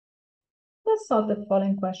let's solve the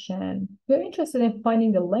following question. We're interested in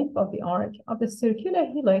finding the length of the arc of the circular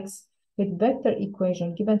helix with vector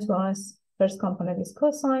equation given to us. First component is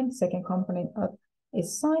cosine, second component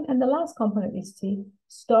is sine, and the last component is t,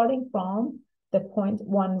 starting from the point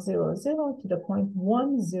 1, 0, 0 to the point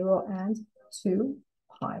 1, 0, and 2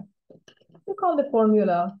 pi. We call the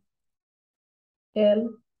formula L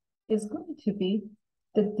is going to be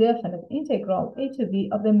the definite integral a to b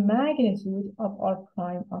of the magnitude of r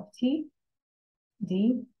prime of t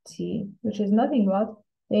dt, which is nothing but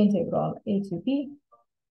the integral a to b,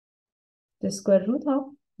 the square root of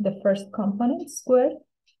the first component squared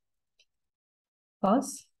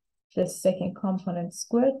plus the second component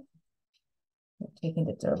squared. We're taking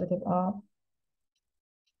the derivative of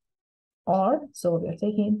r, so we're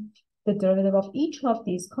taking the derivative of each of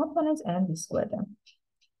these components and we square them.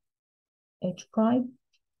 H prime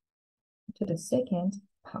to the second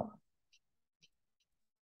power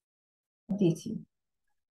dt.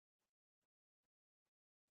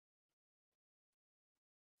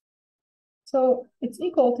 So it's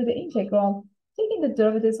equal to the integral. Taking the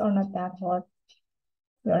derivatives are not that hard.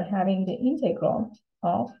 We are having the integral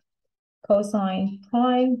of cosine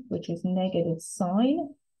prime, which is negative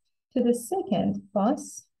sine, to the second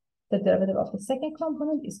plus the derivative of the second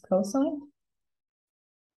component is cosine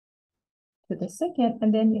to the second,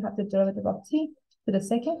 and then you have the derivative of t to the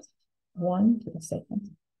second, 1 to the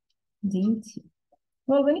second dt.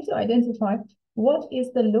 Well, we need to identify what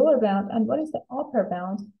is the lower bound and what is the upper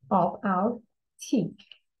bound of our t.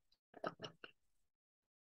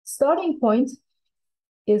 Starting point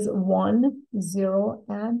is 1, 0,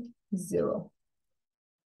 and 0.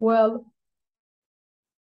 Well,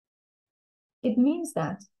 it means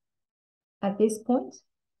that at this point,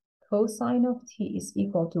 cosine of t is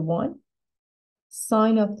equal to 1,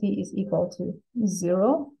 sine of t is equal to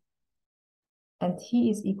 0, and t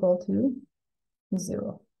is equal to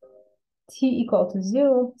 0. T equal to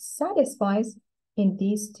 0 satisfies in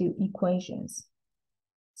these two equations.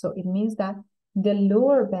 So it means that the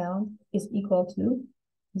lower bound is equal to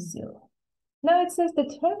 0. Now it says the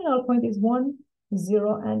terminal point is 1,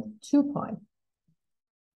 0, and 2 pi.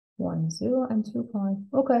 1, 0, and 2 pi.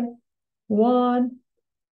 Okay. 1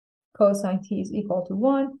 cosine t is equal to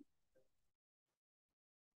 1.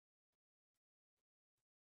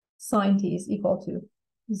 Sine t is equal to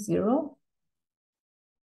 0.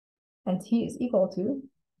 And t is equal to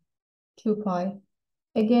 2 pi.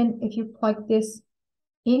 Again, if you plug this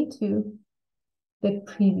into the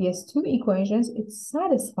previous two equations, it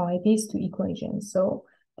satisfies these two equations. So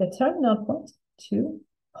the terminal point, 2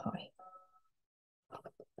 pi.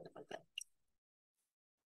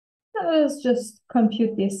 Now let's just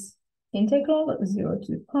compute this integral, 0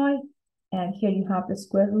 to pi. And here you have the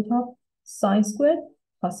square root of sine squared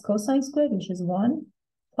plus cosine squared, which is 1,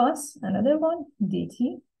 plus another 1,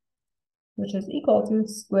 dt, which is equal to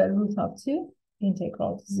square root of 2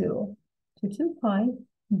 integral 0 to 2 pi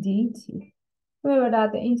dt. Remember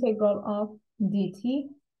that the integral of dt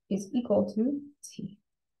is equal to t.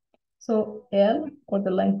 So L, or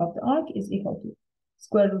the length of the arc, is equal to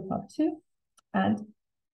square root of 2, and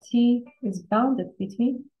t is bounded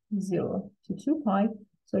between 0 to 2 pi.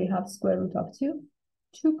 So you have square root of 2,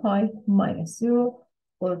 2 pi minus 0,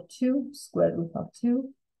 or 2 square root of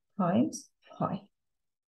 2 times pi.